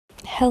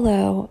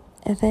Hello,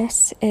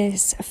 this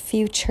is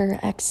future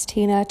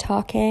Xtina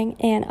talking,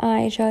 and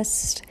I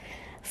just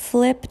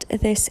flipped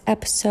this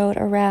episode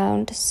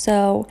around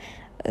so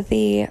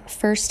the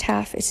first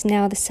half is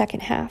now the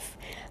second half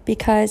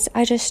because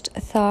I just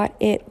thought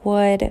it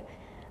would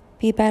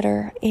be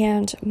better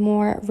and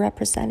more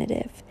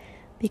representative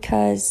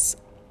because,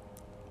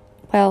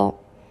 well,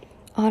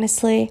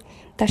 honestly,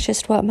 that's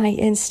just what my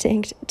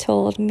instinct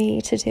told me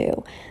to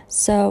do.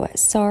 So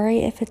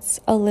sorry if it's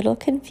a little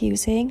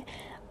confusing,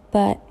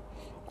 but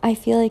I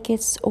feel like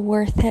it's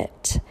worth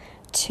it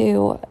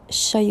to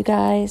show you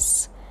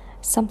guys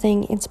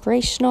something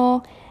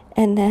inspirational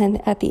and then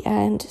at the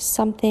end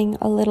something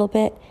a little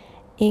bit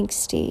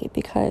angsty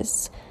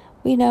because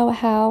we know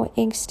how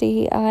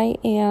angsty I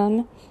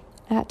am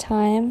at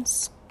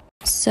times.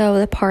 So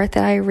the part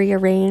that I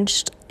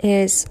rearranged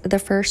is the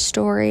first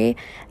story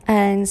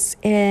ends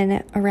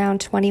in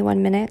around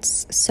 21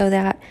 minutes, so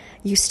that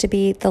used to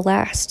be the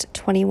last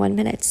 21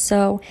 minutes.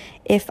 So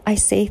if I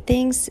say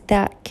things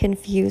that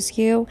confuse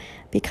you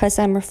because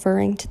I'm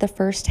referring to the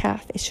first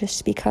half, it's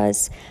just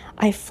because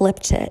I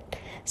flipped it.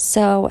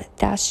 So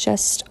that's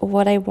just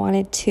what I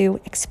wanted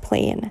to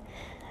explain.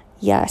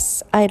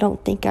 Yes, I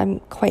don't think I'm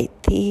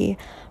quite the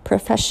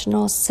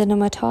professional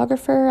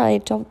cinematographer. I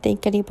don't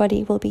think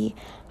anybody will be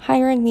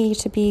hiring me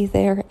to be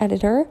their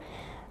editor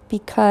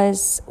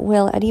because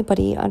will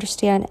anybody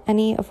understand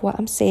any of what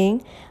I'm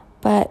saying?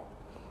 But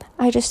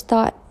I just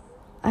thought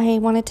I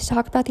wanted to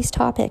talk about these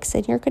topics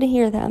and you're going to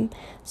hear them.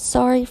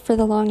 Sorry for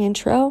the long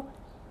intro.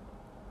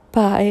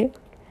 Bye.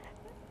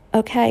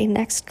 Okay,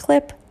 next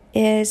clip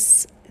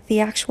is the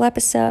actual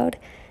episode.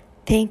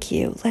 Thank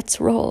you. Let's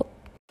roll.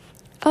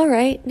 All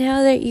right,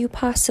 now that you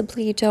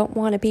possibly don't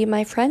want to be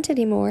my friend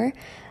anymore,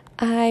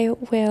 I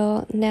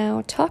will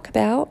now talk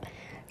about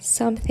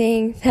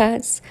something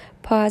that's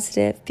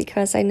positive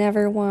because I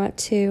never want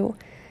to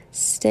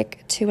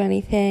stick to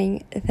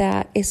anything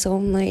that is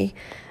only,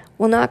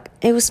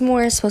 it was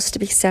more supposed to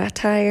be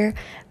satire,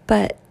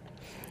 but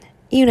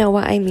you know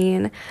what I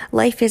mean.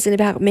 Life isn't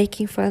about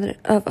making fun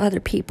of other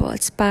people.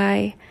 It's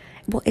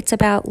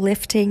about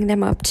lifting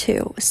them up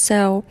too.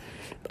 So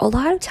a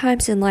lot of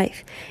times in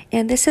life,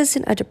 and this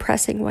isn't a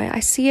depressing way, I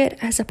see it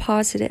as a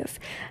positive,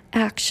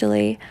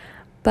 actually,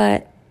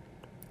 but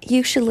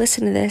you should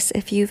listen to this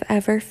if you've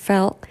ever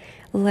felt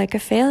like a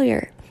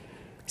failure.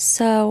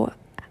 So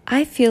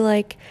I feel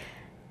like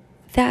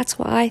that's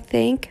what I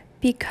think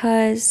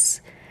because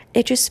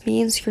it just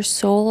means your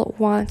soul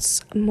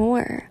wants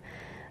more.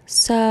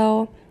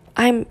 So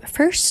I'm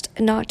first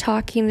not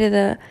talking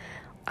about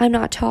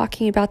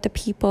the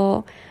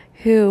people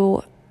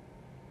who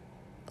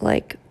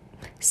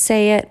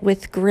say it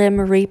with Grim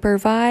Reaper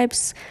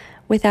vibes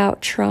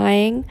without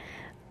trying,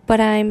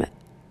 but I'm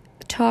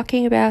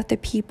talking about the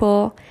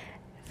people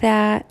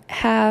that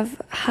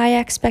have high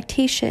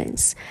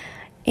expectations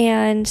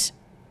and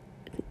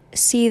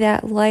see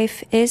that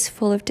life is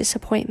full of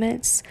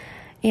disappointments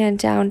and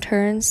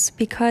downturns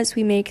because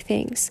we make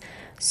things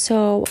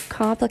so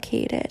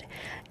complicated.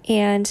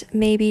 And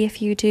maybe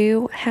if you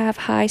do have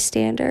high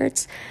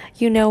standards,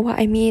 you know what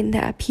I mean,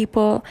 that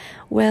people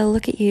will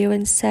look at you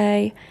and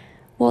say,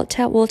 we'll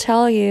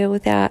tell you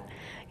that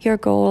your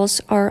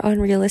goals are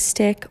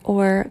unrealistic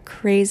or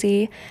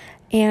crazy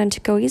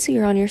and go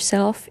easier on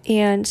yourself.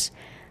 And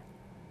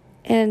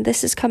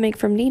this is coming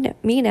from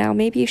me now.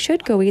 Maybe you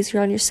should go easier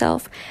on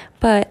yourself,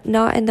 but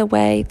not in the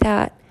way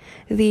that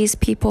these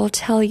people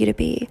tell you to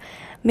be.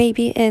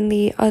 Maybe in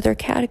the other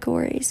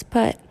categories.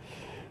 But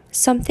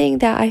something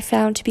that I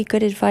found to be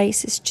good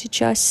advice is to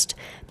just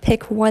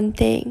pick one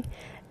thing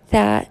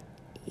that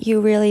you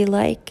really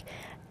like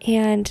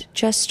and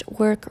just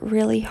work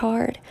really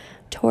hard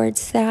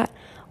towards that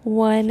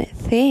one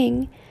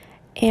thing,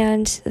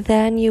 and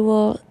then you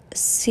will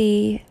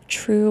see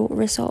true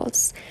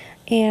results.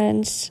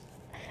 And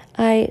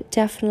I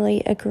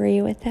definitely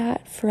agree with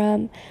that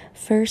from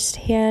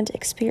first-hand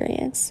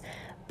experience.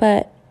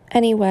 But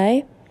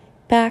anyway,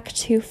 back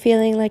to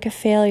feeling like a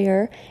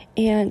failure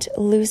and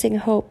losing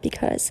hope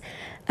because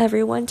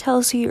everyone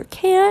tells you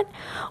can't,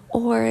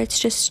 or it's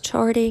just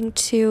starting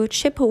to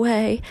chip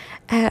away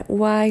at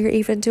why you're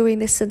even doing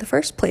this in the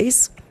first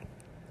place.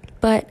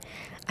 But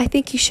I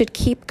think you should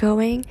keep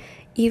going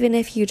even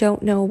if you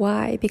don't know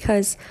why,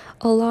 because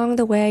along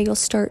the way you'll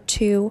start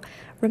to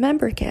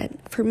remember again.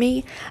 For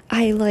me,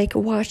 I like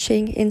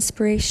watching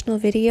inspirational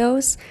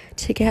videos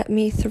to get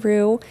me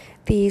through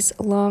these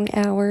long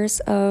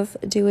hours of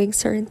doing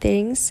certain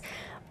things,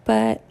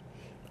 but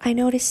I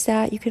noticed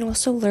that you can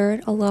also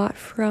learn a lot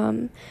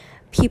from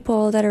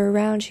people that are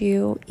around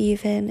you,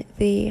 even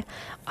the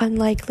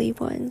unlikely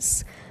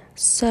ones.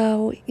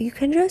 So you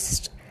can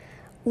just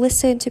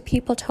listen to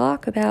people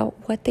talk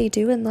about what they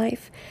do in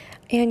life,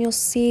 and you'll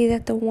see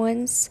that the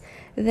ones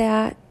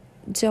that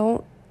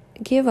don't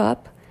give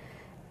up,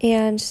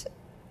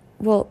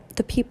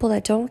 the people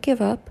that don't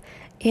give up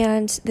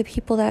and the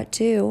people that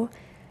do,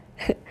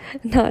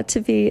 not to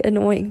be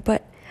annoying,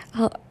 but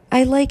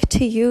I like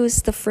to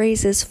use the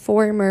phrases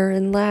former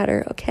and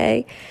latter,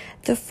 okay?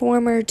 The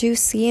former do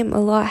seem a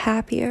lot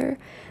happier.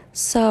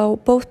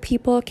 So both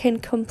people can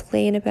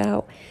complain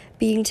about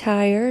being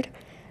tired,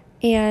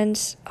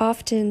 and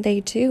often they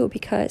do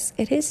because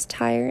it is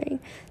tiring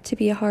to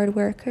be a hard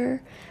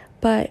worker.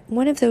 But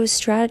one of those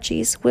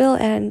strategies will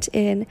end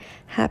in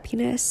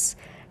happiness.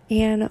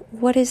 And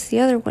what does the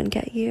other one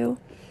get you?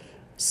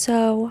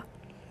 So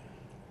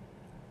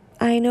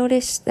I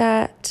noticed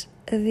that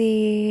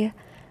the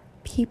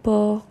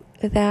people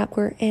that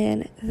were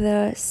in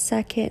the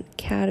second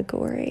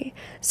category,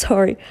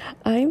 sorry,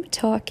 I'm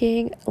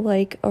talking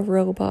like a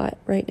robot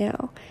right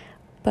now,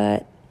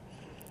 but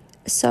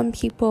some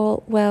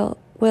people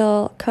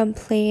will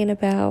complain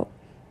about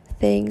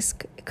things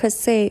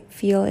because they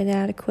feel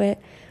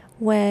inadequate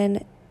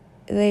when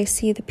they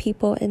see the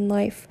people in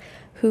life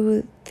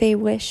who they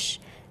wish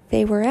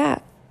they were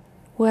at.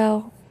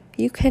 Well,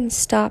 you can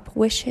stop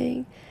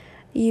wishing.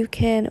 You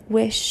can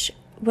wish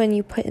when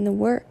you put in the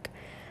work,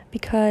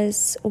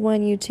 because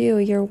when you do,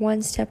 you're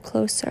one step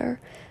closer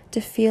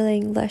to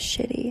feeling less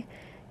shitty.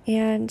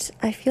 And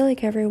I feel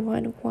like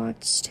everyone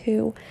wants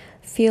to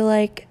feel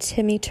like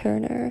Timmy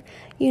Turner,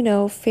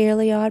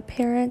 Fairly Odd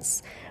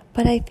Parents.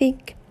 But I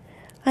think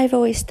I've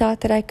always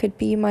thought that I could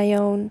be my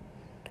own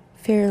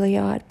Fairly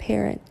Odd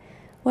Parent.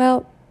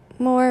 Well,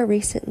 more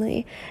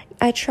recently,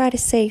 I try to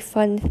say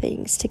fun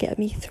things to get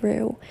me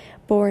through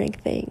boring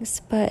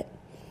things, but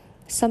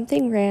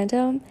something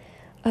random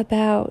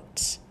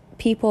about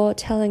people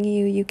telling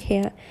you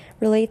can't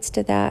relates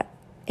to that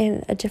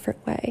in a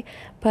different way.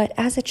 But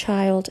as a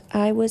child,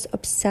 I was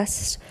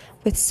obsessed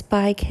with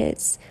Spy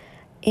Kids,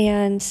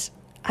 and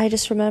I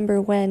just remember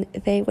when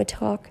they would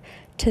talk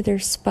to their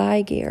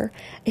spy gear,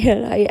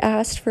 and I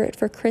asked for it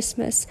for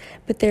Christmas,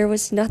 but there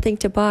was nothing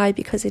to buy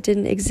because it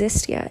didn't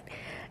exist yet.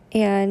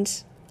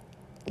 And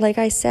like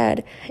I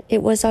said,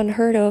 it was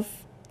unheard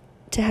of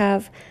to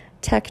have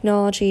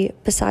technology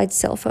besides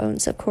cell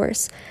phones, of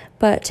course,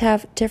 but to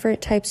have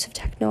different types of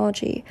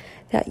technology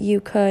that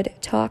you could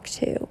talk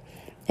to.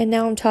 And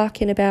now I'm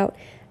talking about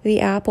the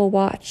Apple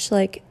Watch.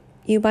 Like,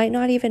 you might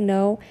not even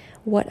know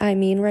what I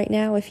mean right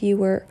now if you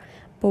were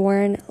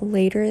born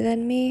later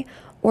than me,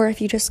 or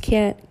if you just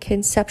can't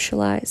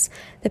conceptualize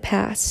the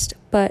past.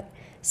 But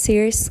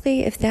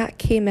seriously, if that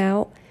came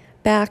out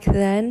back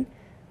then,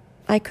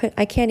 I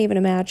can't even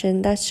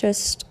imagine. That's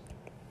just,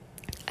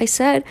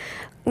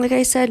 like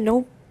I said,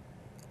 no,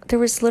 there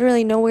was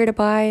literally nowhere to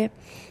buy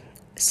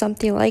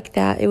something like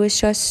that. It was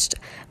just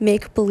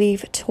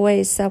make-believe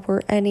toys that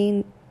were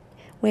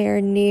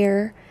anywhere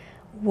near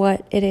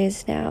what it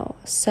is now.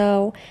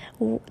 So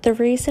the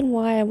reason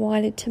why I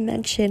wanted to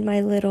mention my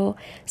little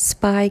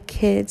Spy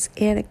Kids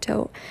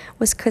anecdote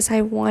was because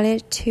I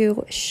wanted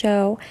to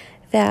show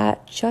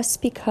that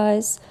just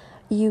because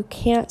you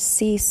can't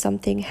see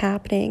something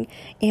happening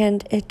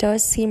and it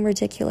does seem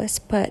ridiculous,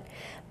 but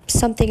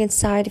something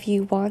inside of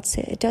you wants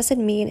it, it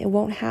doesn't mean it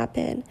won't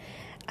happen.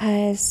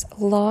 As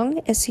long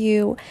as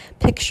you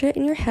picture it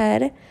in your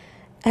head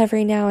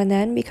every now and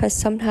then, because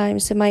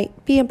sometimes it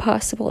might be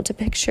impossible to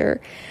picture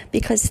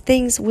because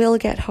things will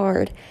get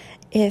hard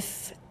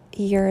if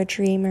you're a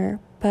dreamer.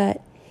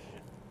 But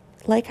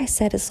like I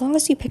said, as long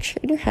as you picture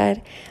it in your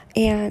head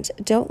and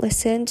don't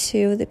listen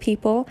to the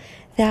people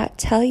that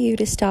tell you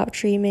to stop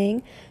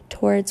dreaming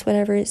towards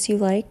whatever it is you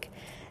like,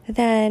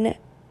 then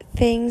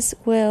things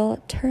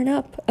will turn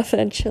up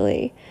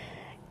eventually.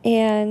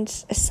 And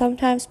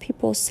sometimes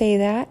people say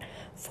that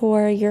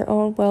for your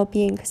own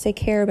well-being because they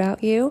care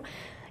about you,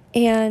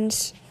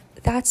 and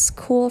that's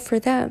cool for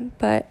them,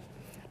 but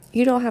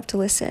you don't have to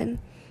listen,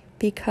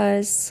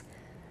 because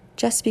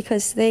just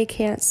because they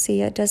can't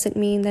see it doesn't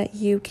mean that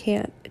you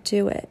can't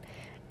do it.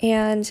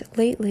 And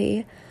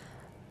lately,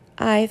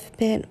 I've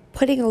been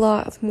putting a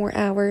lot of more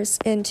hours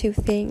into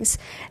things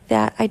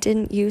that I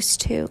didn't used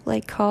to,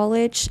 like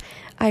college.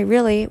 I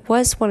really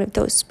was one of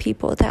those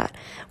people that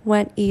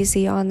went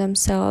easy on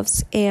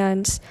themselves,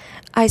 and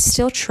I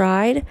still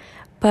tried,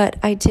 but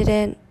I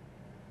didn't,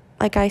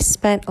 I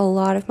spent a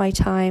lot of my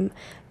time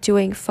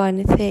doing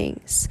fun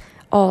things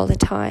all the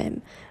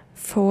time.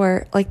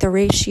 For the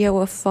ratio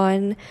of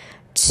fun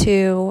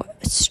to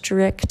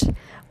strict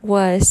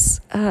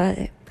was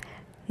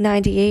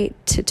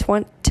 98 to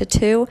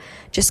 2.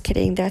 Just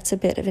kidding, that's a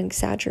bit of an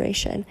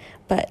exaggeration,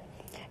 but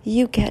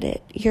you get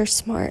it, you're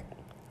smart.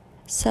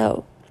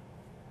 So,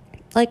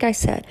 like I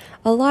said,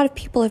 a lot of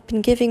people have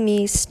been giving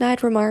me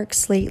snide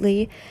remarks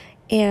lately,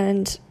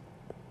 and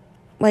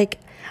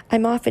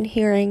I'm often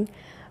hearing,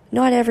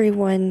 not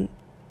everyone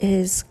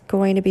is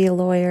going to be a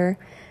lawyer,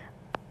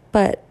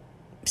 but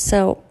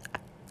so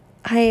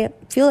I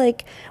feel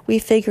like we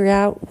figure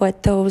out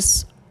what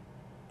those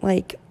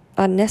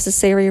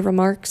unnecessary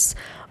remarks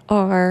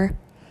are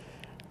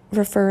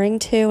referring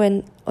to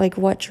and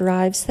what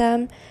drives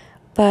them.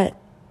 But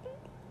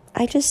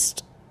I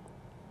just,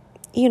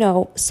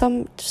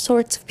 some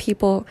sorts of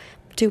people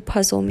do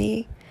puzzle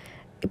me,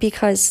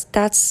 because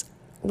that's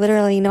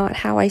literally not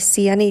how I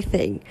see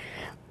anything.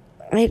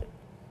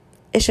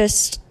 It's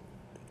just,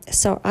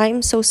 so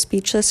I'm so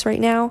speechless right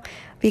now,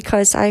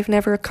 because I've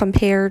never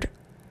compared,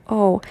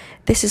 oh,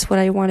 this is what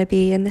I want to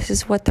be and this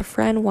is what the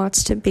friend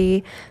wants to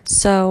be,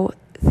 so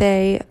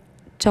they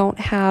don't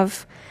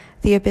have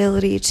the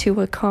ability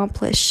to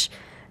accomplish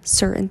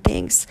certain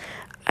things.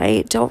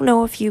 I don't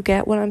know if you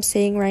get what I'm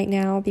saying right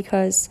now,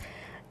 because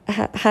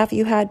have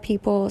you had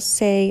people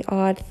say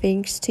odd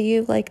things to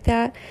you like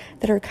that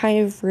are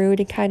kind of rude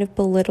and kind of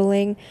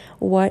belittling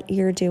what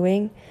you're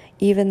doing,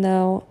 even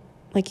though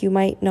like you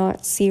might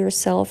not see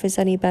yourself as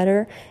any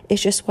better?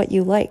 It's just what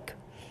you like.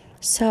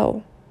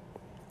 So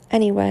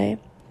anyway,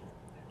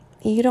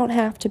 you don't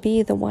have to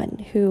be the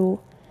one who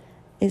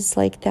is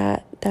like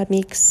that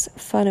makes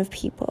fun of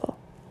people.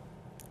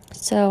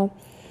 So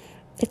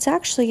it's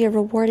actually a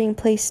rewarding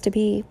place to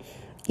be,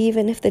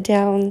 even if the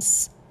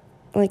downs,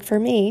 like for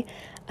me,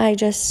 I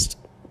just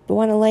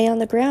want to lay on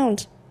the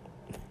ground.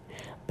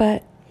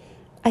 But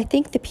I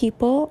think the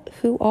people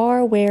who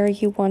are where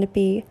you want to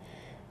be,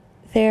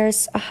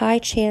 there's a high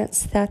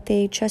chance that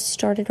they just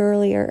started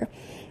earlier.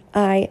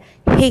 I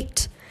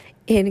hate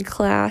in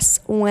class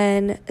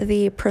when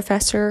the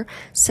professor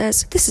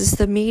says, this is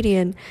the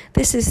median,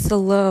 this is the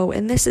low,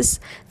 and this is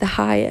the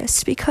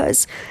highest,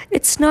 because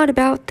it's not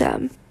about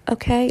them,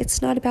 okay?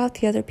 It's not about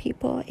the other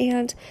people.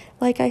 And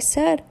like I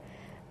said,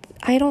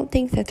 I don't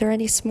think that they're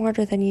any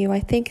smarter than you. I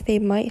think they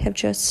might have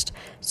just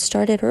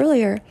started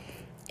earlier,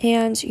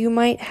 and you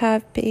might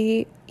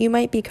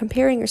be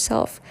comparing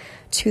yourself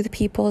to the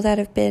people that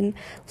have been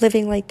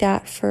living like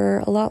that for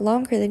a lot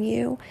longer than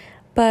you.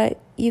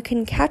 But you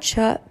can catch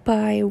up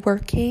by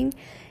working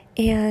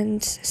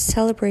and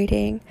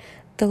celebrating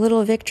the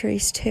little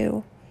victories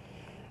too.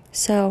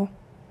 So,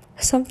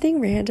 something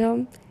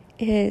random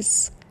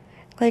is,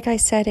 like I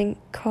said, in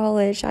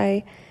college,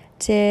 I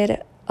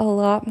did a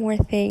lot more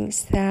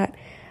things that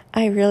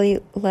I really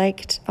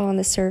liked on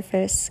the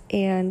surface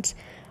and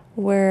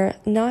were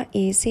not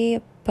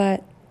easy,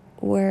 but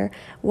were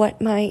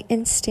what my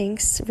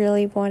instincts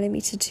really wanted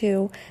me to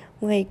do,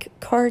 like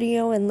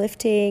cardio and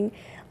lifting,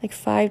 like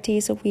 5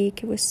 days a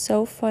week. It was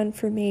so fun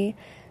for me.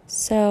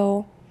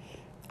 So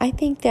I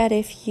think that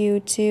if you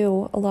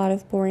do a lot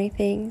of boring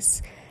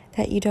things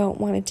that you don't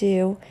want to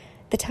do,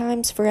 the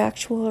times for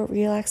actual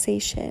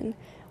relaxation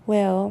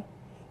will,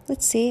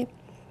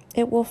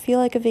 it will feel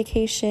like a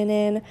vacation.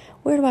 And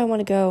where do I want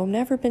to go? I've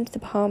never been to the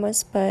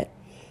Bahamas, but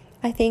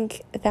I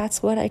think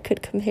that's what I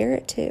could compare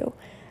it to.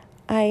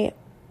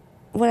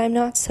 When I'm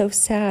not so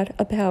sad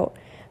about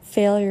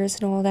failures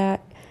and all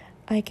that,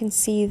 I can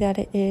see that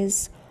it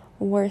is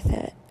worth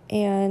it.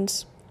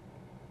 And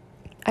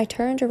I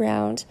turned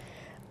around,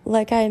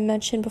 like I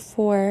mentioned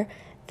before,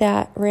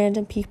 that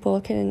random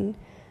people can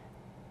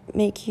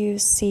make you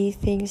see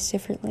things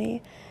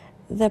differently.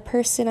 The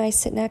person I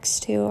sit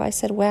next to, I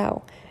said,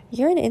 wow,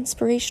 you're an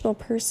inspirational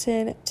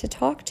person to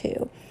talk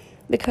to,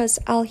 because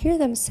I'll hear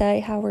them say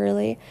how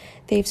early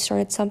they've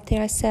started something.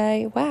 I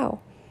say, wow,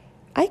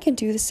 I can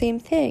do the same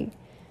thing.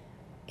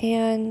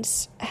 And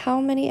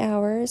how many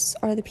hours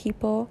are the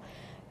people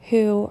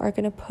who are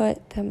going to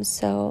put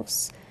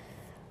themselves,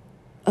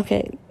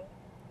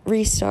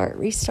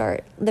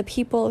 restart. The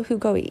people who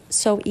go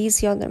so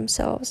easy on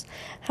themselves,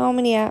 how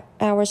many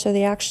hours are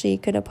they actually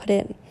going to put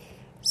in?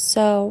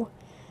 So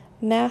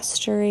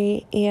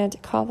mastery and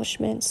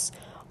accomplishments,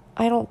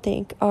 I don't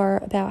think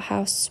are about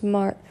how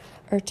smart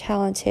or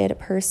talented a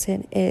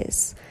person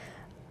is.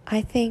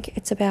 I think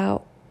it's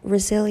about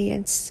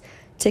resilience,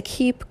 to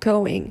keep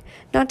going,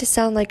 not to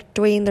sound like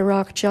Dwayne "The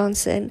Rock"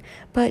 Johnson,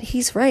 but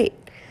he's right.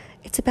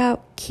 It's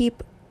about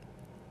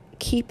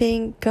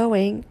keeping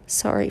going.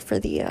 Sorry for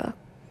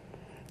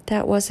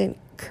that wasn't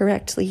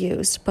correctly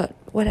used, but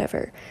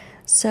whatever.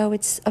 So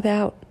it's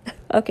about,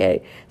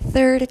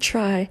 third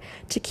try,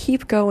 to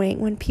keep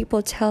going when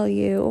people tell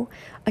you,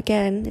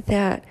 again,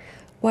 that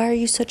why are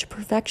you such a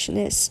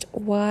perfectionist?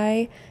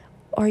 Why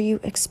are you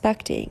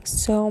expecting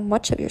so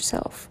much of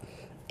yourself?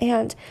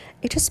 And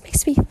it just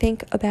makes me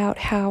think about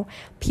how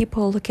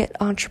people look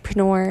at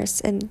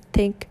entrepreneurs and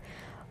think,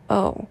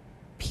 oh,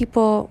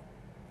 people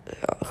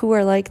who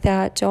are like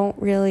that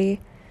don't really,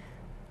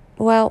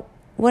 well,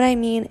 what I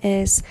mean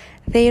is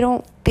they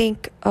don't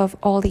think of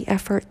all the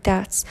effort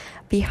that's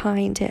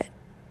behind it.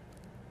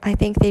 I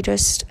think they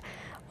just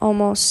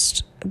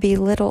almost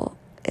belittle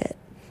it.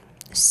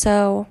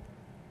 So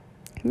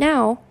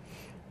now,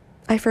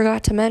 I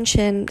forgot to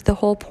mention the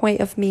whole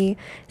point of me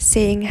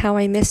saying how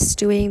I miss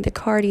doing the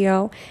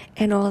cardio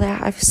and all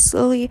that. I've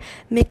slowly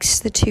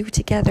mixed the two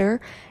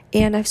together,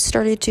 and I've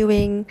started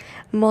doing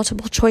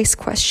multiple choice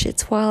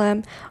questions while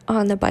I'm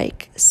on the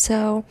bike.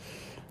 So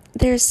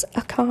there's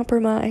a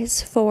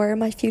compromise for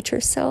my future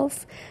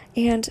self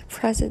and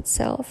present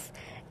self.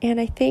 And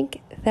I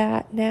think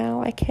that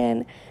now I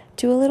can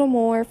do a little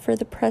more for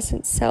the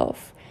present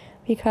self,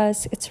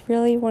 because it's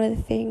really one of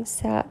the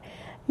things that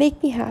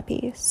make me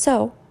happy.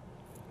 So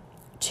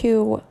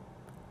to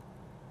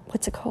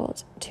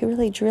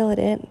really drill it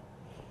in.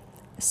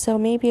 So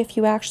maybe if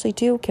you actually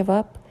do give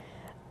up,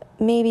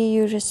 maybe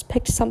you just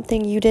picked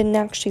something you didn't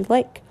actually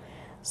like.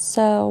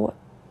 So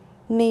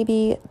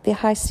maybe the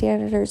high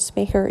standards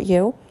may hurt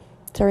you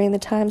during the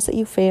times that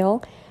you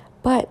fail,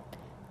 but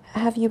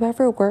have you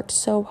ever worked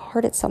so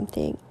hard at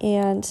something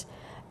and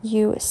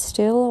you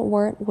still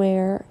weren't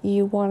where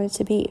you wanted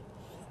to be.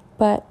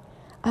 But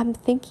I'm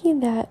thinking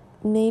that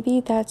maybe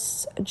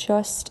that's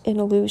just an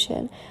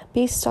illusion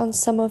based on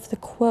some of the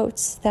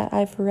quotes that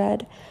I've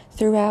read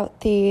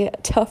throughout the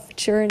tough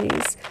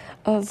journeys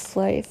of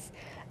life.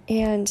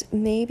 And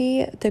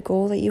maybe the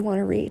goal that you want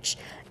to reach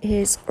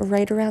is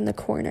right around the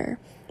corner.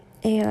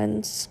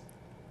 And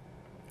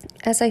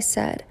as I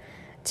said,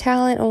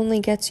 talent only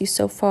gets you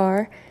so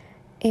far,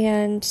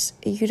 and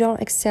you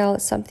don't excel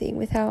at something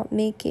without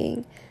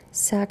making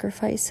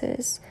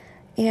sacrifices.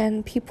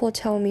 And people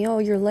tell me, oh,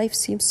 your life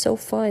seems so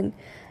fun,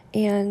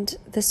 and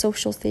the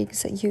social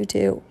things that you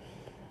do.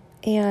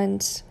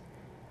 And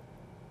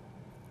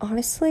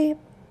honestly,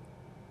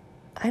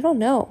 I don't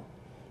know.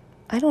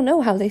 I don't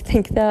know how they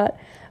think that,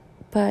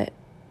 but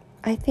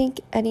I think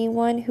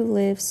anyone who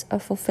lives a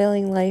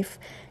fulfilling life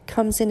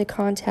comes into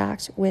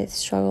contact with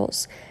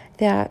struggles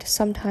that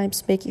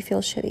sometimes make you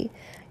feel shitty.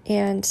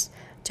 And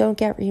don't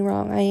get me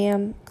wrong, I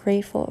am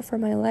grateful for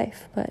my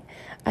life, but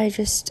I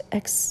just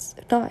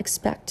not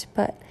expect,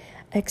 but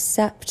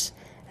accept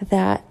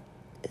that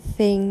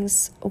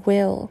things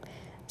will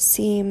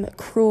seem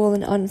cruel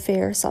and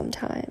unfair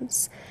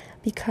sometimes,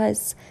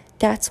 because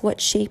that's what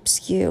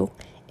shapes you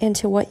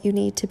into what you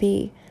need to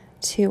be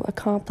to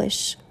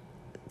accomplish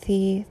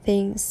the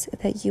things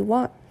that you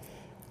want.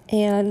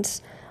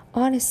 And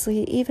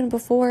honestly, even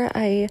before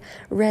I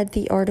read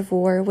The Art of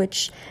War,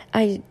 which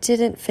I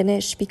didn't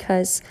finish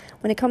because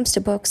when it comes to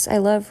books, I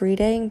love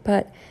reading,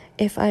 but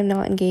if I'm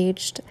not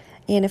engaged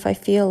and if I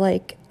feel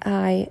like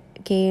I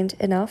gained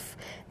enough,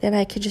 then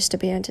I could just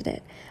abandon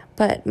it.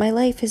 But my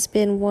life has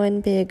been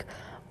one big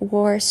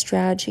war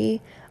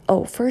strategy.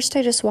 Oh, first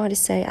I just want to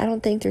say I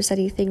don't think there's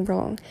anything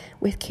wrong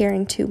with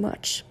caring too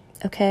much,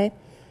 okay?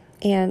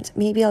 And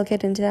maybe I'll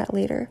get into that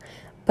later.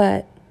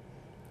 But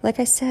like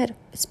I said,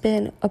 it's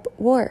been a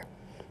war.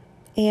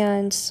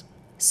 And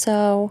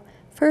so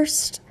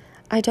first,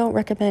 I don't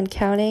recommend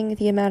counting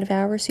the amount of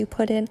hours you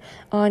put in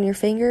on your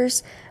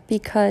fingers,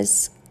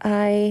 because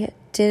I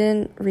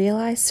didn't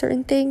realize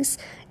certain things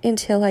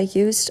until I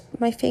used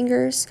my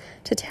fingers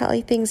to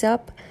tally things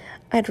up.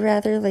 I'd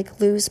rather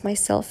lose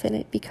myself in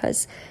it,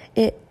 because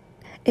it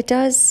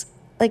does,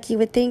 you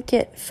would think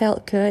it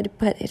felt good,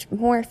 but it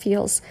more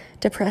feels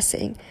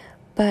depressing.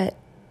 But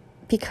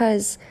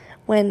because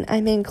when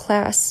I'm in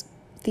class,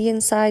 the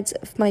insides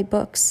of my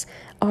books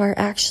are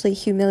actually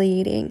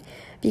humiliating,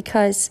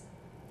 because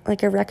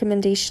a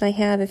recommendation I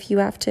have, if you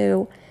have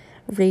to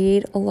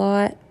read a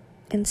lot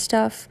and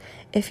stuff,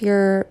 if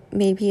you're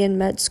maybe in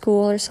med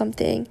school or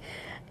something,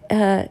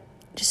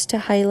 just to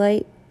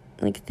highlight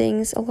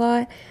things a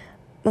lot.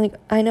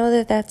 I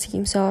know that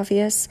seems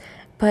obvious,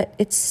 but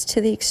it's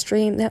to the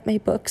extreme that my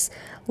books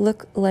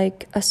look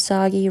like a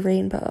soggy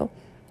rainbow.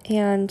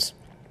 And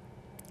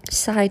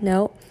side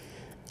note,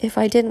 if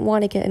I didn't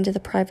want to get into the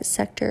private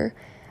sector,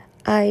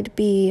 I'd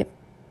be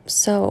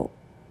so,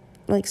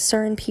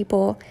 certain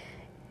people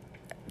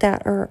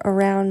that are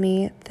around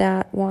me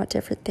that want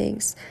different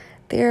things,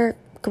 they're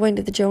going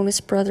to the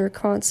Jonas Brother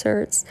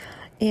concerts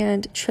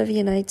and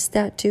trivia nights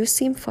that do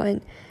seem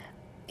fun.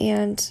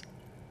 And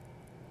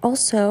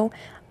also,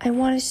 I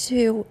don't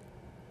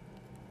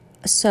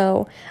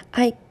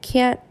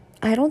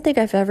think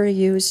I've ever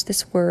used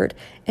this word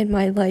in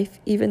my life,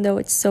 even though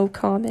it's so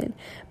common,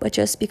 but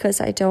just because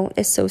I don't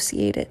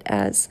associate it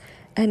as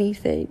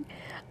anything.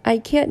 I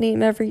can't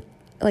name every,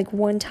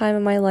 one time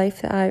in my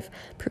life that I've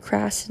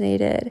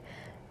procrastinated.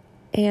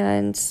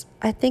 And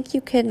I think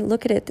you can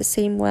look at it the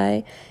same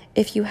way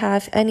if you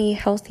have any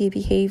healthy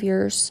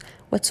behaviors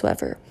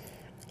whatsoever.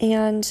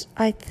 And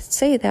I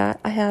say that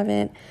I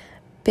haven't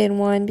been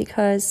one,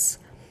 because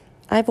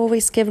I've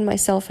always given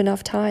myself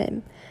enough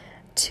time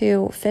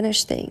to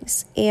finish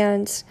things.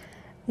 And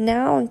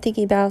now I'm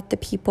thinking about the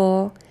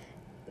people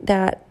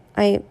that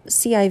I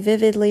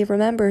vividly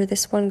remember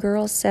this one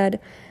girl said,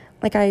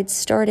 I had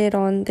started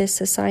on this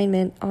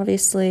assignment,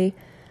 obviously,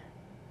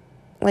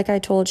 I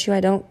told you, I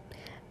don't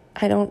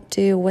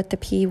do what the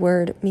P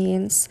word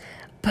means,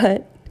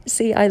 but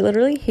I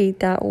literally hate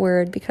that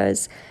word,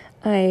 because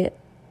I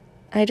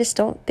just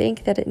don't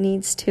think that it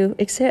needs to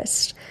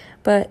exist.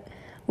 But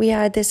we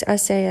had this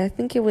essay, I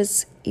think it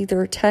was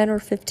either 10 or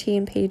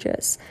 15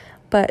 pages,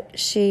 but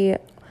she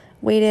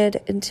waited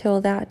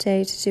until that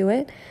day to do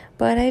it.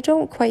 But I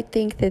don't quite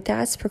think that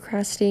that's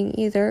procrastinating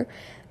either,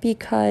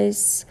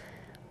 because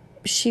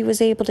she was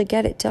able to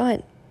get it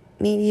done.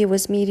 Maybe it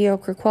was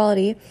mediocre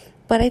quality,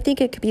 but I think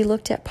it could be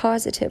looked at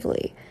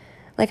positively.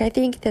 I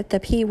think that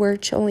the P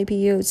word should only be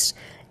used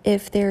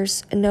if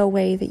there's no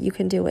way that you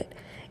can do it.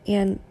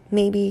 And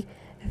maybe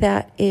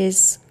that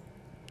is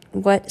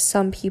what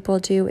some people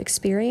do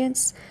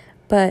experience,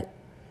 but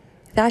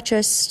I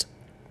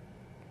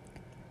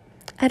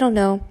don't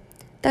know.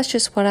 That's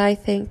just what I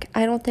think.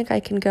 I don't think I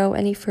can go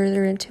any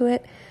further into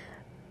it,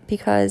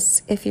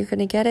 because if you're going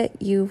to get it,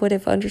 you would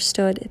have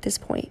understood at this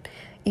point,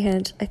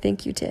 and I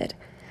think you did.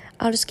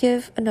 I'll just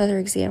give another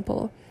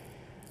example.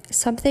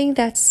 Something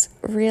that's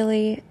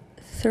really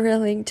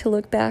thrilling to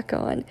look back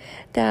on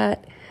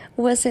that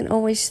wasn't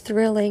always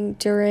thrilling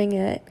during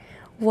it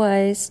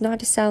was not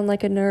to sound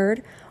like a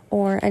nerd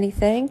or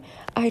anything.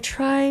 I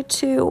try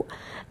to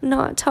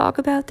not talk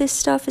about this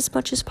stuff as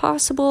much as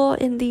possible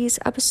in these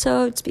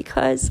episodes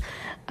because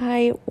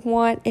I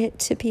want it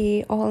to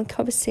be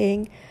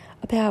all-encompassing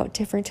about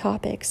different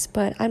topics.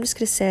 But I'm just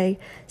going to say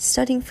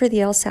studying for the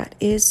LSAT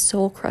is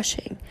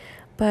soul-crushing.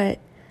 But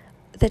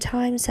the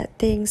times that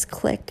things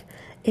click,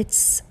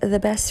 it's the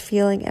best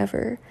feeling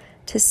ever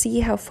to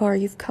see how far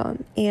you've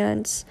come.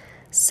 And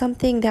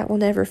something that will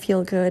never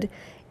feel good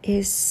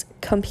is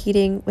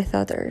competing with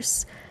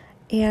others.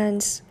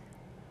 And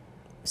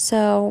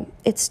so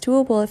it's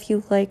doable if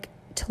you like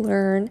to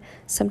learn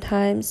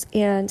sometimes,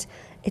 and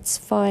it's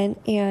fun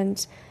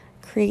and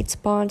creates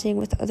bonding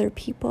with other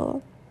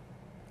people.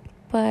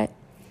 But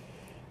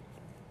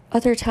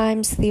other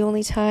times, the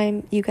only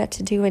time you get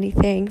to do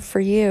anything for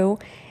you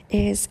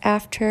is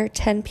after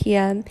 10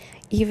 p.m.,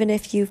 even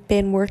if you've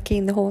been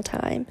working the whole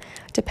time,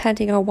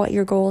 depending on what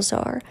your goals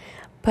are.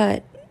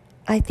 But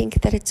I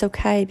think that it's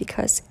okay,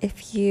 because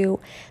if you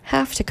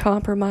have to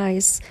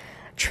compromise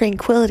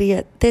tranquility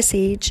at this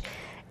age,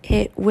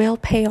 it will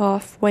pay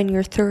off when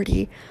you're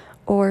 30,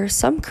 or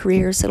some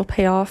careers it'll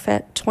pay off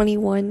at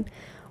 21,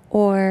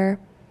 or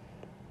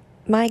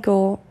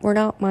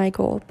not my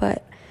goal,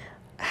 but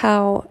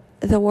how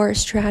the war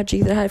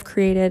strategy that I've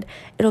created,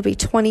 it'll be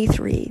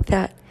 23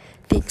 that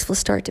things will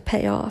start to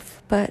pay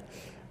off. But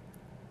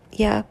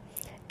yeah,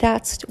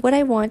 that's what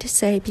I want to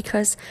say,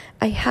 because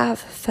I have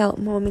felt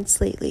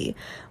moments lately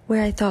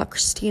where I thought,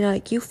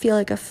 Christina, you feel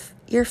like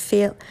you're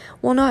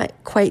well, not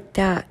quite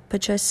that,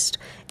 but just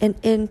an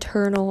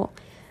internal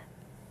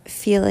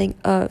feeling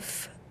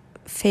of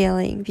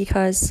failing,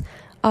 because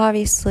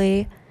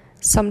obviously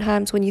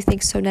sometimes when you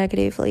think so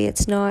negatively,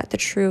 it's not the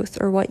truth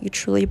or what you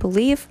truly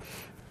believe.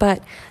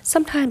 But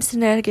sometimes the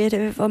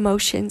negative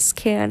emotions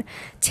can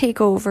take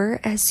over,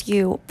 as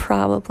you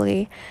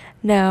probably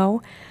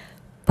know.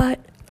 But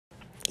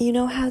you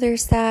know how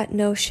there's that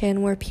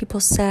notion where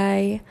people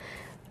say,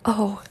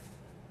 oh,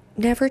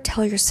 never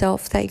tell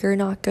yourself that you're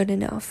not good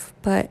enough.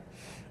 But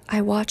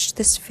I watched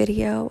this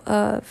video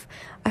of,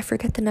 I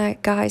forget the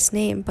guy's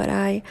name, but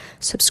I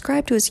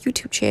subscribed to his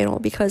YouTube channel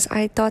because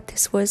I thought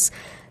this was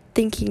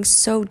thinking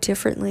so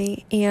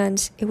differently,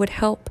 and it would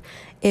help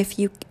if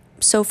you.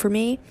 So for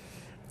me,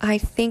 I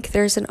think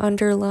there's an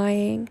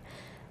underlying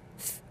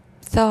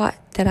thought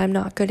that I'm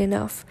not good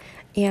enough,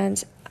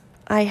 and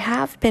I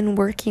have been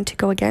working to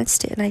go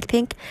against it, and I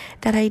think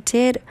that I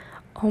did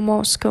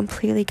almost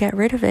completely get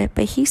rid of it.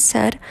 But he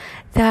said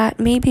that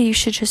maybe you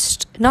should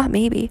just, not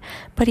maybe,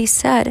 but he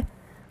said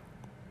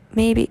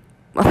maybe,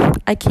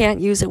 I can't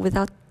use it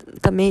without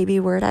the maybe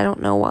word, I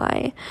don't know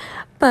why,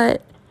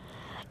 but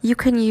you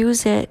can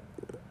use it,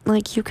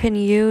 like you can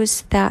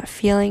use that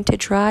feeling to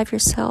drive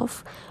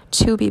yourself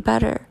to be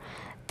better.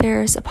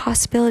 There's a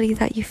possibility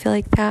that you feel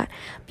like that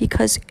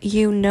because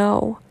you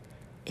know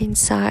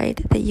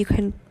inside that you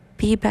can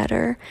be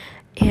better.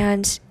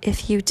 And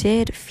if you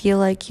did feel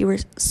like you were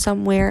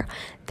somewhere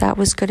that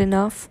was good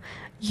enough,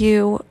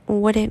 you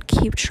wouldn't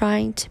keep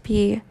trying to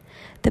be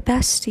the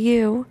best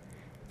you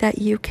that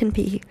you can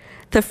be.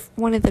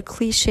 One of the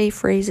cliche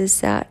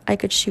phrases that I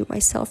could shoot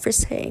myself for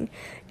saying,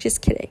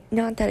 just kidding,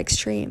 not that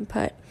extreme,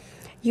 but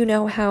you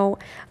know how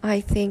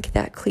I think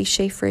that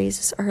cliche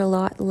phrases are a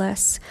lot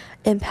less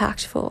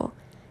impactful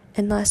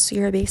unless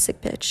you're a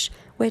basic bitch.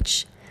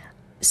 Which,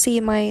 see,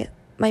 my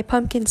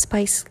pumpkin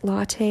spice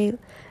latte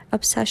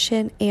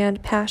obsession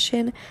and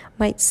passion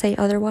might say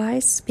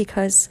otherwise,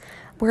 because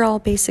we're all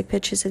basic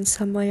bitches in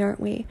some way, aren't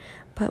we?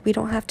 But we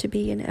don't have to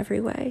be in every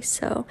way.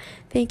 So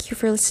thank you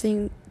for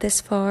listening this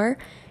far.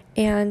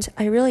 And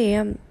I really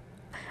am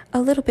a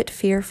little bit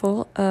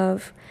fearful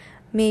of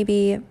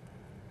maybe.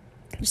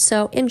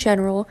 So in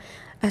general,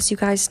 as you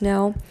guys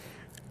know,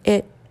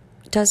 it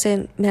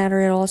doesn't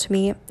matter at all to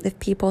me if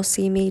people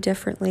see me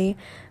differently,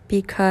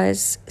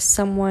 because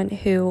someone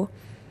who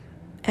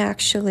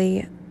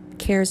actually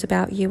cares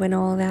about you and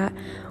all that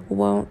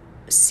won't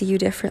see you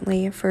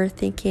differently for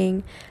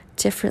thinking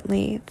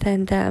differently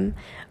than them.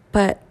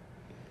 But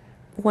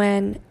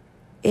when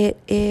it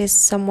is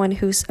someone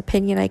whose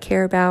opinion I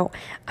care about,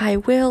 I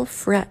will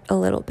fret a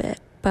little bit,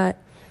 but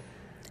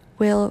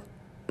will,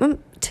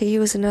 to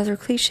use another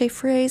cliche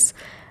phrase,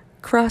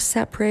 cross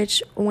that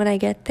bridge when I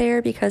get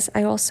there, because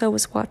I also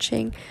was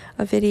watching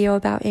a video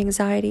about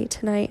anxiety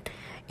tonight,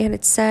 and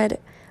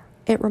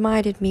it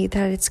reminded me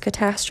that it's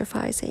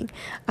catastrophizing.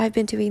 I've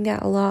been doing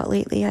that a lot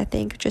lately, I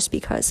think, just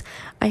because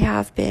I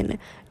have been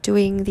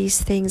doing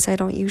these things I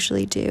don't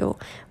usually do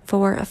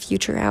for a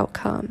future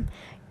outcome,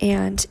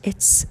 and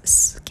it's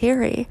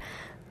scary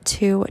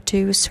to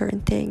do certain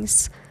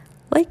things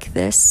like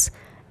this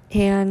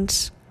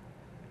and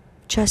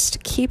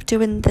just keep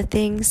doing the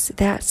things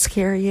that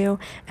scare you,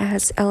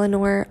 as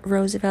Eleanor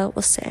Roosevelt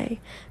will say.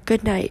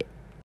 Good night.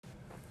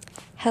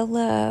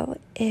 Hello,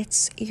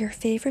 it's your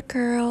favorite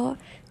girl,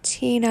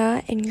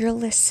 Tina, and you're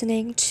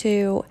listening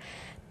to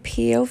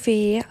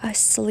POV, a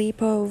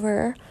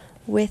sleepover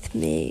with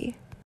me.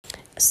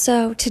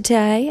 So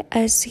today,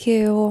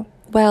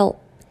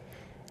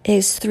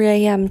 is 3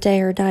 a.m.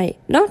 day or night,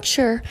 not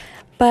sure,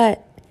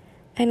 But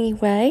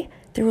anyway,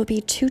 there will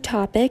be 2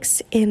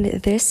 topics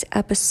in this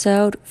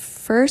episode.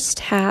 First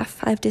half,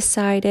 I've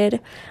decided,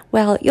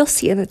 well, you'll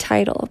see in the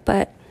title,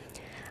 but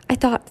I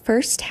thought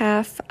first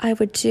half I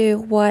would do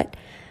what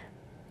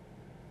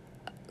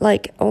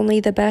only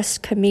the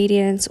best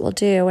comedians will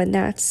do, and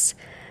that's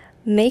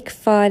make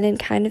fun and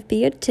kind of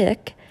be a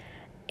dick.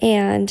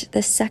 And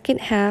the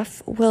second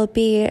half will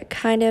be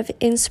kind of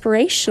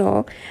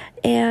inspirational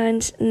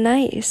and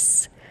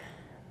nice,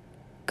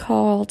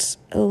 called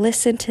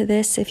Listen to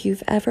This If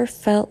You've Ever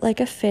Felt Like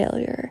a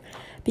Failure,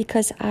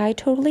 because I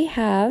totally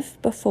have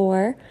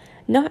before,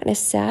 not in a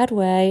sad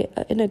way,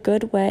 in a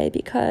good way,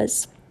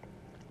 because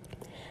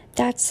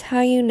that's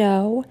how you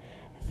know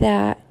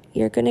that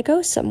you're going to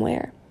go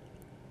somewhere.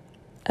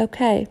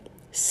 Okay,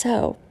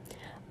 so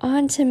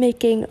on to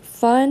making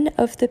fun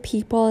of the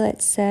people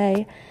that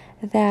say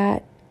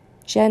that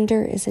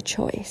gender is a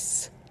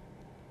choice.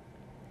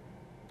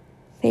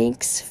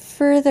 Thanks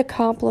for the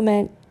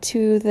compliment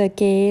to the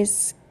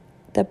gays,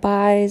 the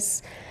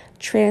bis,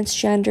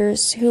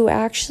 transgenders who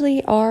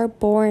actually are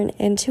born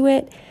into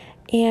it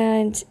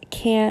and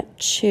can't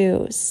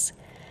choose.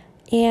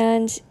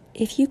 And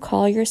if you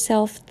call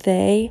yourself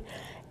they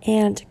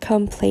and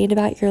complain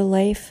about your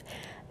life,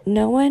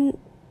 no one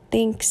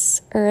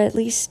thinks, or at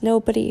least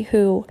nobody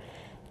who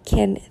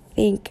can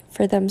think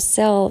for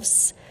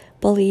themselves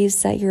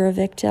believes that you're a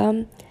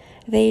victim.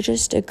 They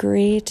just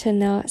agree to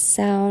not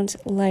sound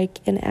like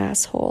an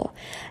asshole.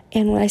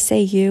 And when I say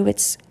you,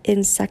 it's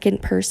in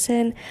second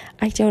person.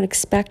 I don't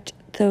expect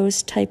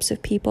those types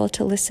of people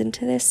to listen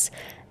to this,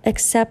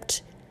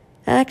 except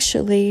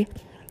actually,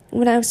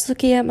 when I was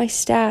looking at my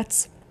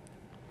stats,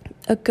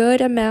 a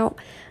good amount,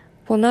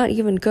 well, not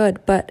even good,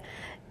 but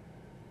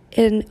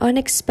an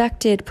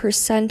unexpected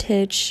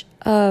percentage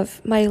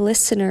of my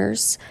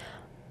listeners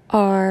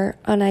are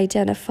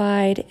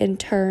unidentified in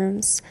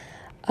terms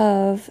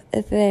of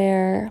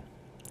their,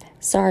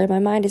 sorry, my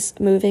mind is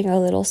moving a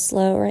little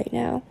slow right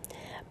now,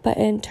 but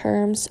in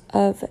terms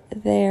of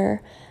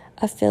their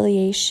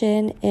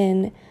affiliation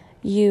in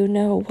you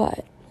know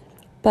what.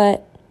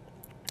 But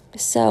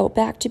so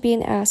back to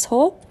being an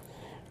asshole.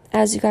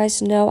 As you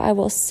guys know, I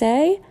will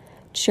say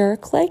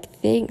jerk like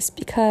things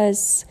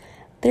because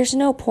there's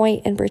no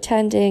point in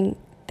pretending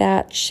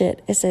that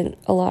shit isn't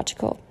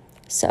illogical.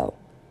 So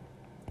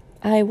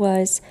I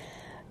was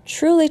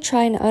truly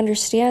trying to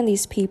understand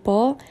these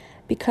people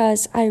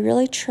because I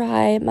really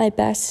try my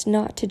best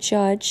not to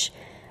judge,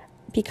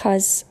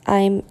 because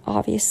I'm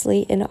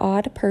obviously an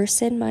odd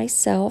person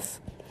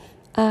myself.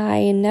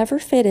 I never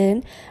fit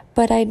in,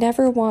 but I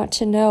never want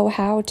to know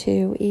how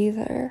to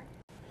either.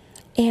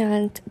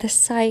 And the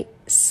side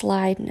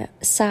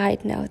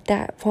note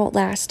that won't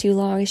last too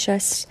long is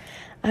just,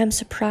 I'm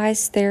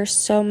surprised there's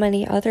so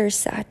many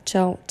others that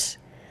don't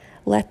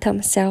let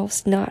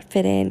themselves not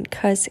fit in,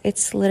 because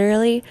it's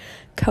literally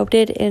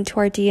coded into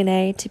our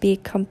DNA to be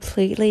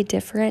completely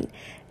different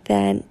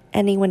than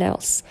anyone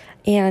else.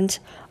 And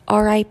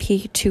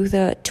RIP to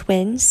the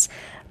twins,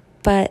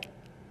 but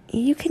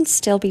you can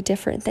still be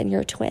different than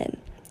your twin.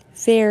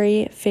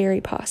 Very,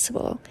 very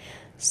possible.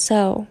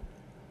 So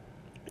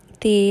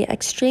the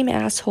extreme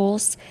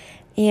assholes,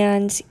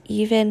 and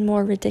even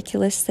more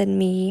ridiculous than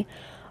me,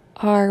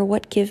 are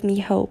what give me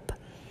hope,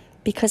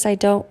 because I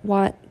don't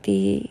want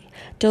the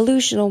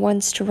delusional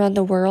ones to run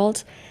the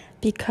world,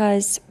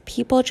 because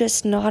people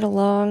just nod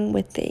along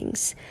with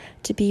things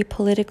to be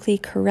politically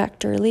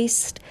correct, or at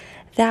least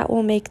that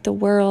will make the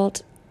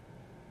world,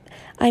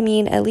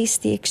 at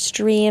least the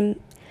extreme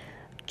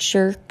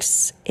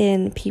jerks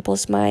in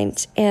people's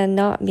minds, and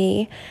not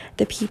me,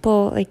 the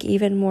people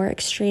even more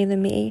extreme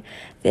than me,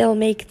 they'll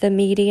make the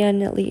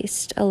median at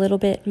least a little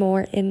bit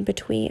more in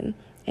between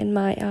in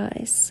my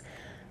eyes.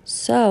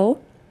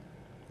 So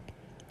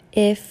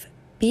if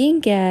being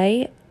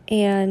gay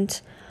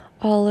and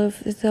all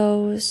of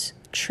those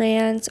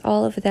trans,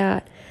 all of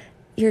that,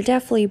 you're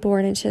definitely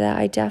born into that.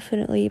 I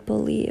definitely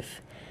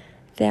believe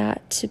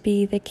that to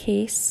be the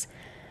case.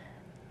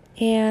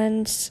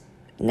 And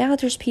now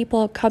there's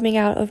people coming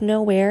out of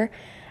nowhere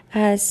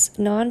as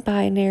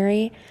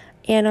non-binary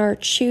and are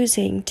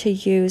choosing to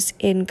use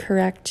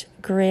incorrect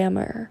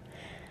grammar.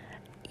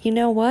 You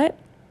know what?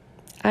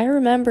 I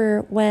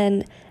remember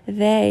when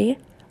they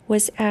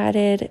was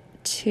added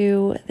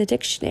to the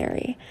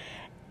dictionary.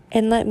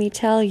 And let me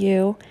tell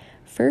you,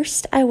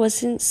 first I was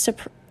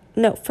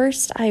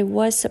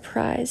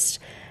surprised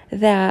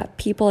that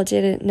people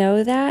didn't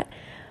know that.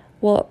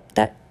 Well,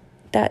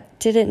 that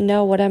didn't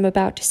know what I'm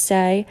about to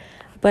say,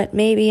 but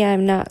maybe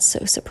I'm not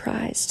so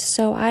surprised.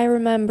 So I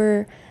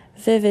remember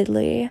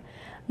vividly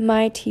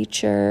my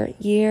teacher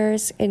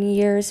years and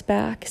years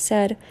back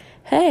said,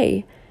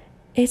 "Hey,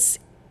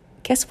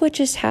 guess what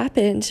just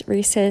happened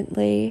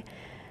recently?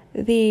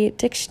 The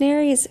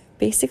dictionary is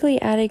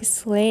basically adding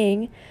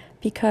slang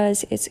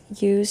because it's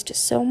used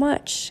so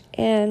much."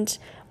 And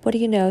what do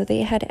you know?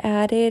 They had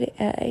added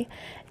a,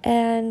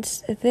 and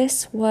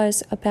this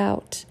was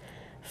about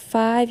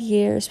 5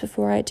 years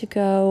before I had to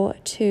go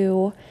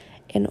to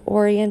an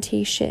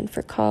orientation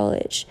for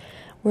college,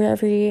 where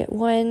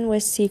everyone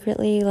was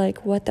secretly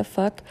like, what the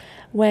fuck,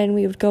 when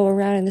we would go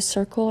around in the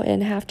circle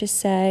and have to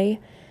say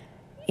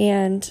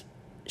and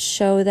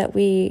show that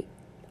we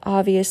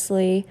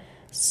obviously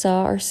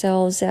saw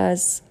ourselves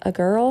as a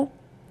girl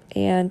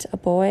and a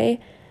boy.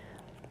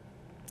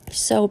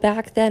 So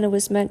back then it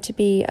was meant to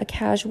be a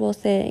casual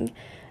thing,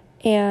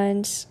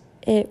 and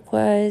it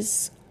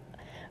was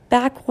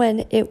back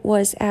when it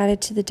was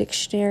added to the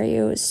dictionary,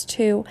 it was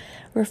to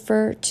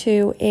refer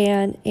to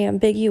an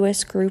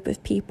ambiguous group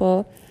of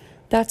people.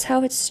 That's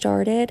how it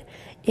started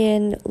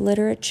in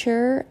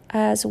literature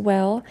as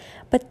well.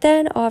 But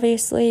then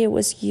obviously it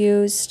was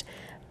used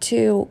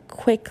to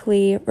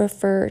quickly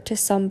refer to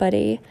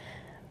somebody.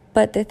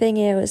 But the thing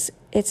is,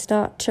 it's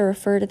not to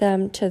refer to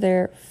them to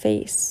their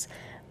face.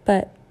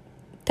 But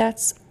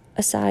that's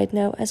a side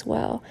note as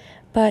well.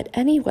 But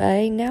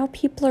anyway, now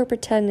people are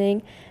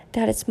pretending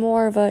that it's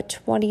more of a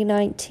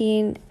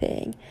 2019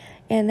 thing,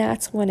 and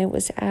that's when it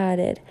was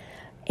added.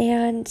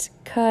 And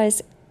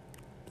because,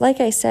 like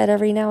I said,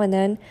 every now and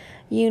then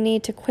you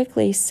need to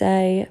quickly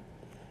say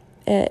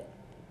it,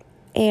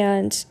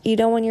 and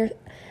when you're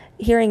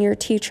hearing your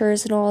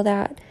teachers and all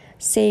that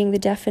saying the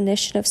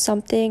definition of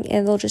something,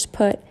 and they'll just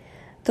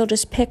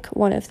pick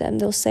one of them,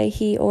 they'll say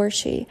he or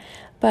she.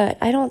 But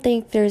I don't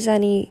think there's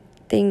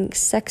anything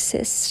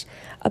sexist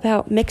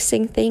about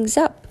mixing things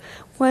up.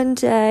 One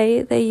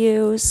day they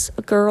use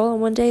a girl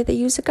and one day they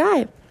use a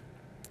guy.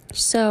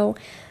 So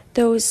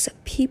those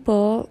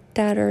people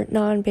that are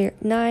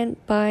non-binary,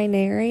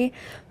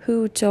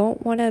 who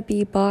don't want to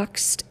be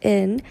boxed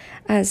in,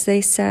 as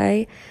they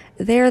say,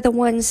 they're the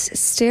ones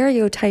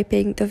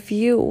stereotyping the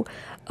view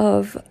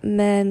of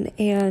men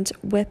and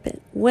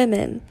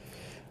women.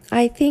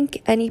 I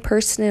think any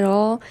person at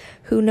all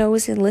who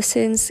knows and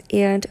listens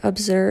and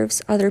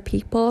observes other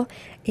people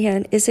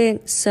and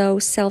isn't so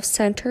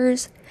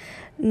self-centered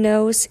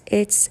knows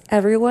it's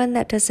everyone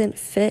that doesn't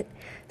fit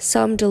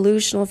some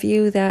delusional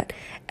view that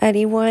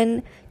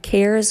anyone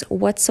cares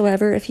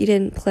whatsoever if you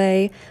didn't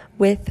play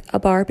with a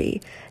Barbie.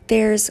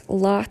 There's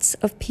lots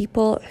of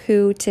people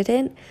who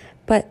didn't,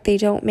 but they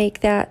don't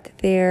make that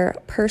their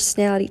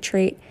personality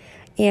trait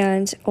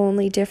and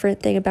only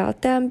different thing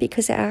about them,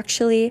 because it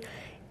actually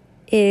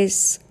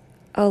is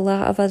a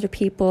lot of other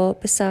people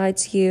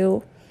besides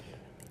you.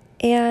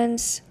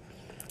 And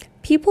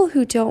people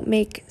who don't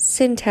make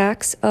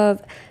syntax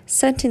of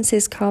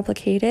sentences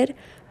complicated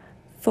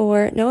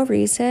for no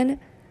reason,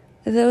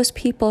 those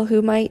people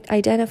who might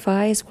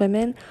identify as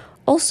women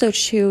also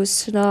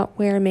choose to not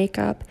wear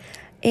makeup.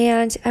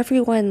 And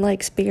everyone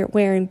likes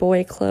wearing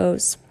boy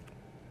clothes.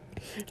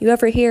 You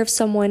ever hear of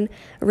someone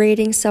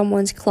raiding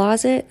someone's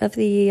closet of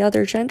the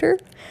other gender?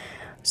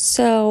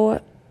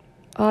 So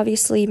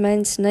obviously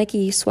men's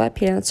Nike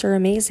sweatpants are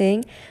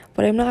amazing,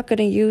 but I'm not going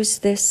to use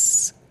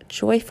this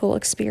joyful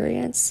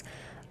experience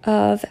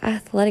of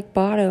athletic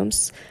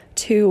bottoms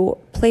to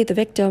play the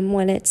victim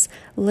when it's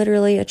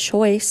literally a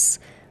choice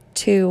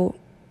to,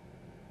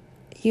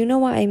 you know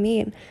what I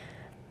mean.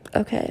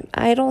 Okay,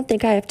 I don't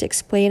think I have to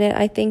explain it.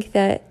 I think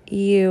that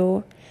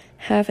you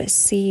have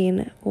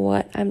seen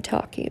what I'm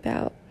talking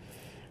about.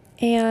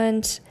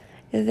 And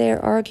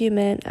their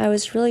argument, I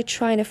was really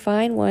trying to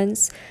find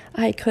ones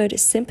I could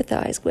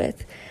sympathize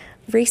with.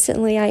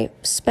 Recently, I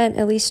spent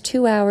at least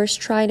 2 hours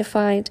trying to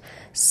find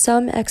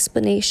some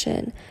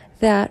explanation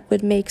that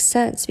would make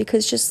sense,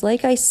 because just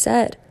like I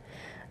said,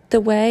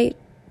 the way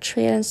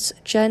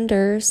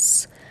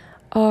transgenders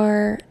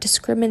are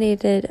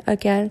discriminated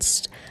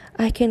against,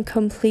 I can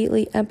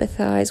completely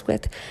empathize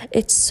with.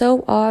 It's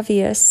so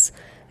obvious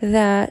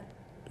that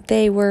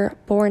they were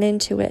born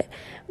into it.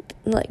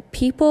 Like,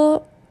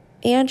 people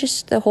and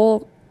just the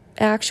whole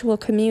actual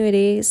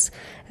communities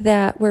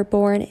that were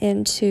born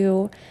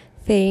into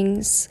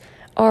things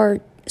are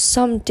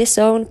some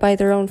disowned by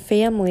their own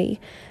family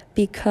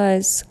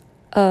because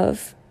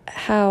of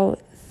how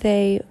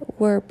they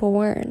were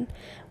born,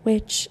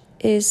 which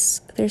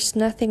is, there's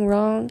nothing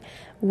wrong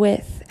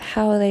with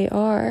how they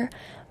are,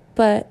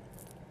 but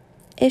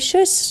it's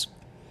just,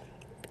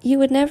 you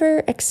would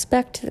never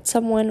expect that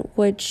someone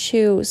would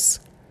choose,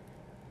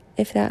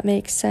 if that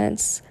makes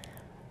sense.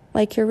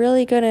 Like, you're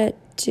really gonna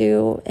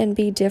do and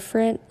be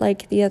different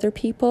like the other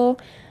people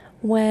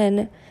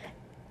when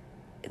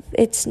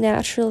it's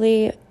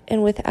naturally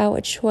and without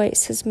a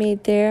choice has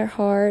made their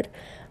heart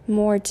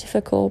more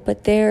difficult,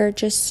 but they're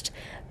just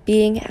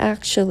being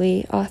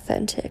actually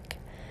authentic.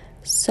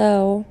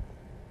 So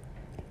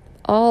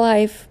all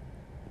I've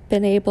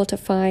been able to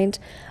find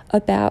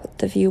about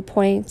the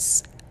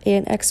viewpoints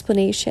and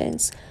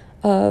explanations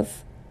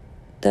of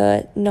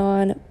the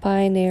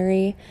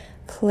non-binary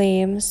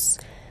claims,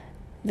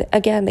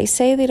 again, they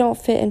say they don't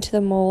fit into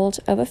the mold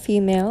of a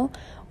female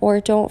or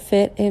don't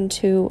fit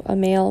into a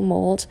male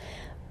mold,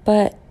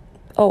 but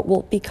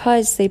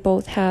because they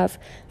both have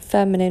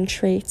feminine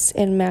traits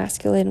and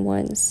masculine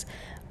ones.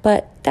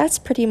 But that's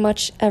pretty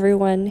much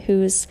everyone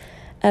who's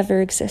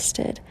ever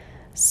existed.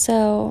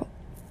 So,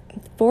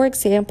 for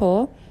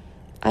example,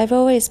 I've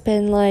always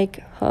been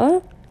like,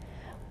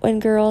 when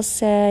girls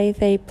say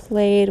they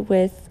played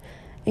with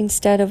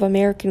instead of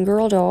American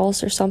Girl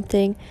dolls or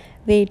something,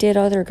 they did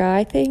other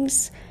guy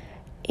things.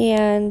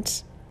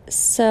 And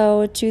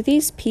so do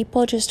these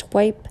people just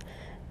wipe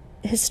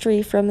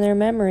history from their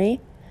memory?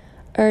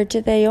 Or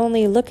do they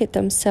only look at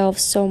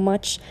themselves so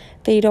much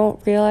they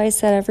don't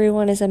realize that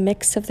everyone is a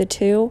mix of the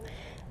two?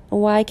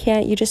 Why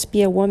can't you just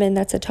be a woman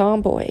that's a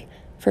tomboy,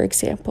 for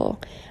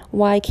example?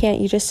 Why can't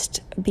you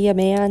just be a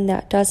man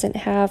that doesn't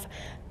have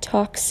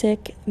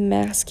toxic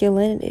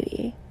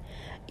masculinity?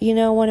 You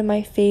know, one of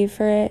my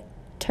favorite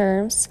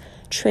terms,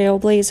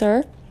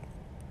 trailblazer.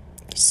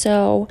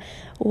 So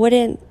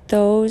wouldn't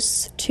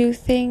those two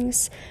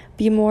things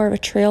be more of a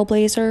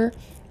trailblazer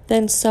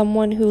than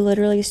someone who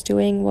literally is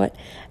doing what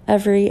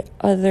every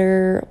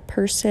other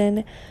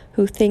person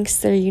who thinks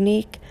they're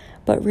unique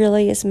but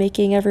really is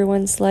making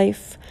everyone's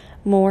life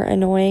more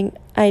annoying?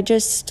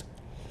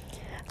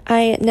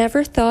 I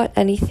never thought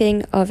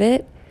anything of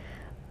it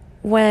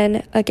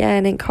when,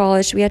 again, in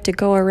college, we had to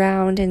go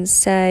around and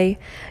say,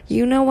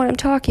 you know what I'm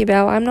talking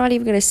about. I'm not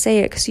even going to say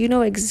it because you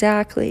know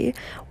exactly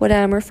what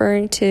I'm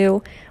referring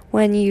to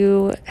when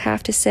you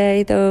have to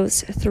say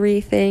those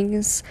three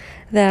things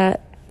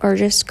that are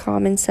just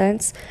common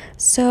sense.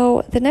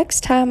 So the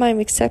next time I'm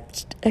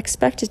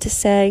expected to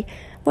say,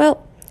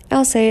 well,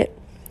 I'll say it,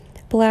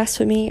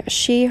 blasphemy,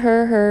 she,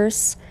 her,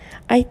 hers,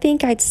 I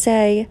think I'd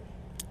say,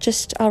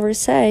 I'll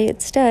say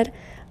instead,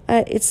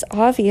 it's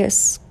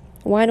obvious.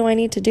 Why do I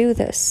need to do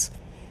this?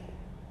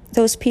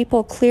 Those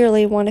people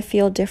clearly want to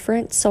feel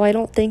different, so I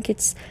don't think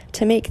it's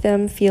to make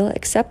them feel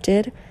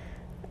accepted.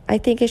 I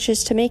think it's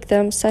just to make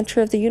them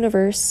center of the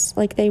universe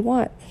like they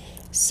want.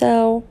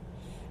 So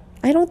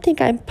I don't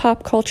think I'm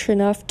pop culture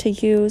enough to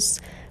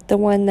use the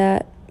one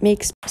that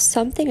makes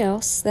something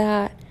else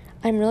that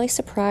I'm really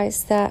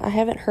surprised that I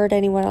haven't heard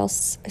anyone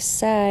else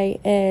say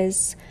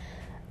is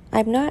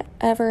I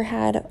never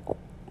had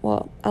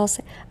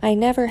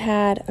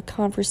a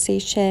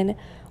conversation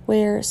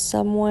where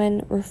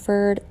someone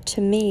referred to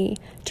me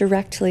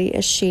directly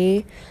as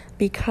she,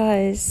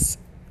 because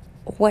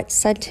what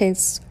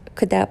sentence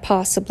could that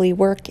possibly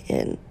work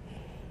in?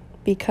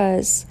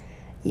 Because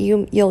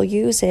you'll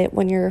use it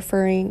when you're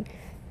referring,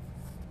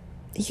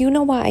 you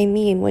know what I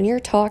mean. When you're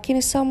talking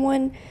to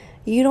someone,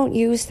 you don't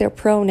use their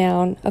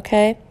pronoun,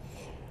 okay?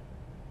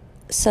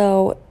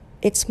 So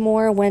it's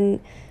more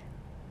when,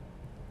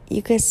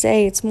 you could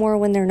say it's more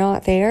when they're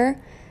not there.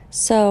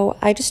 So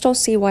I just don't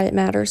see why it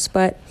matters.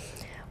 But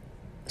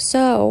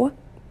so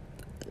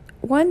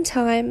one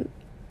time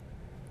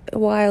a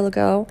while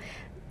ago,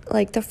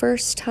 like the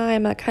first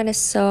time I kind of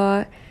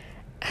saw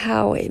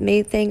how it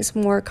made things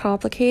more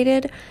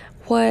complicated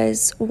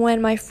was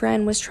when my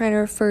friend was trying to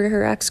refer to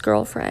her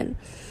ex-girlfriend.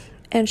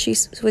 And she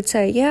would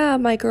say, yeah,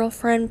 my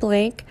girlfriend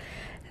blank.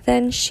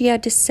 Then she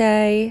had to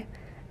say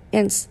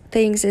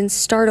things and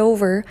start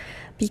over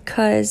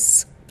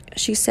because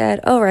she said,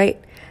 all right,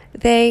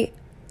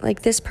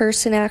 this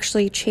person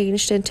actually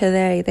changed into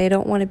they. They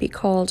don't want to be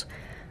called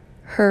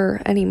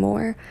her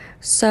anymore.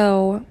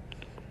 So,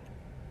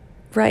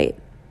 right,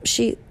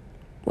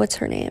 what's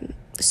her name?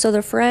 So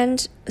the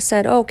friend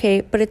said,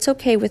 okay, but it's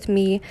okay with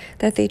me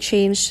that they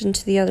changed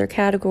into the other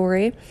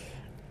category.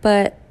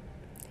 But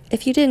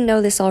if you didn't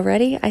know this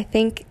already, I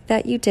think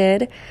that you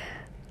did.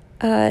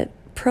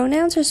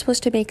 Pronouns are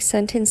supposed to make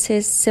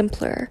sentences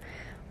simpler.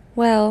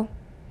 Well,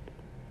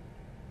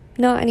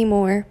 not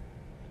anymore,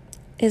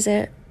 is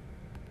it?